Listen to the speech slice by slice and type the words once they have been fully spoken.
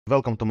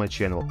welcome to my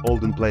channel,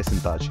 Old in Place in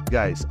Touch.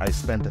 Guys, I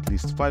spend at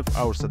least 5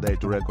 hours a day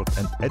to record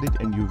and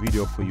edit a new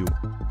video for you.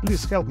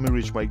 Please help me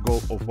reach my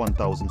goal of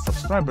 1000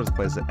 subscribers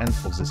by the end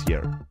of this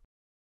year.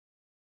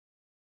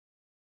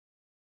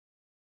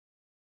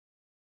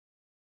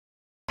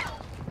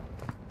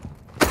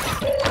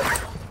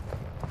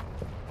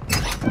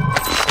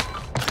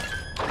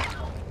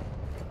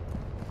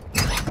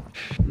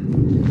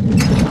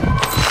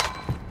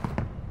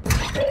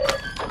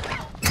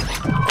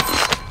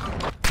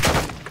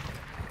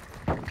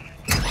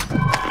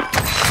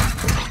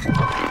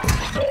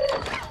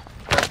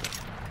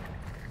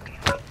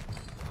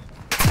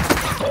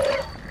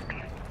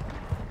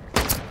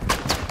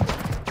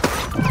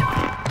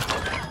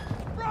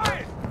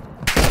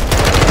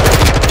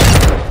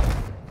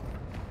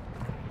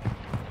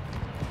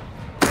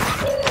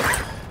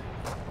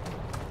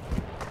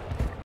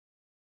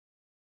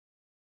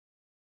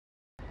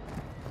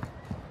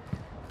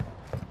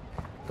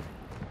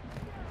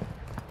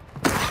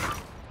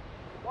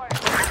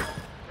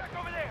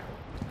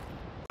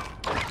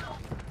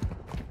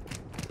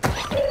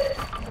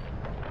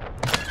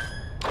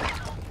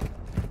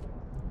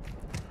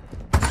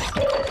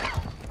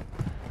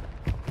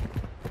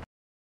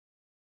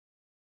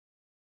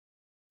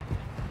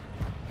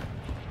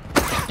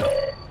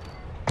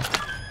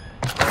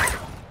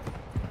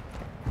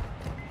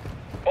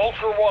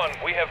 Ultra One,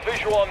 we have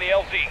visual on the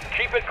LZ.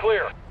 Keep it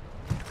clear.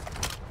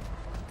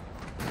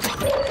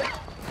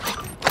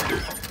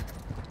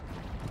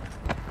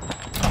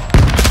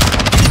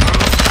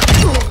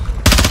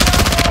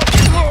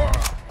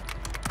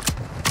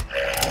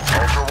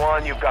 Ultra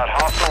One, you've got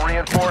hostile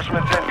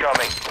reinforcements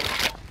incoming.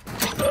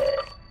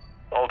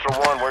 Ultra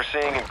One, we're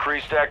seeing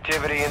increased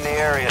activity in the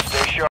area.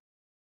 Stay sharp.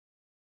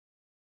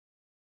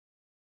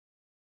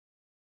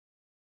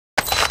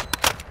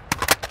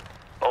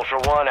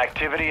 Ultra One,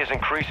 activity is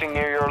increasing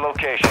near your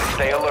location.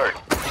 Stay alert.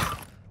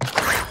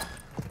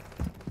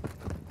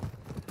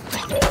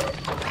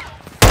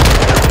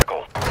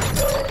 Critical.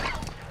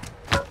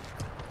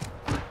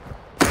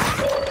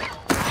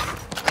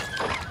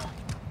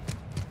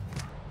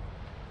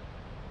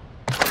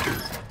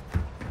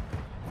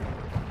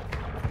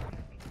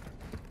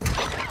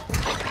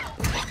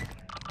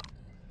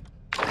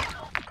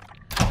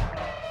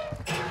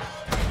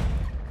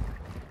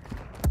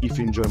 If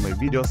you enjoy my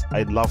videos,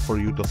 I'd love for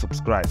you to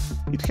subscribe.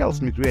 It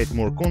helps me create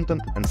more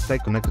content and stay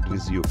connected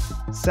with you.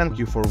 Thank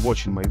you for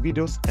watching my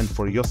videos and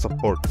for your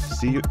support.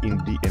 See you in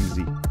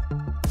DMZ.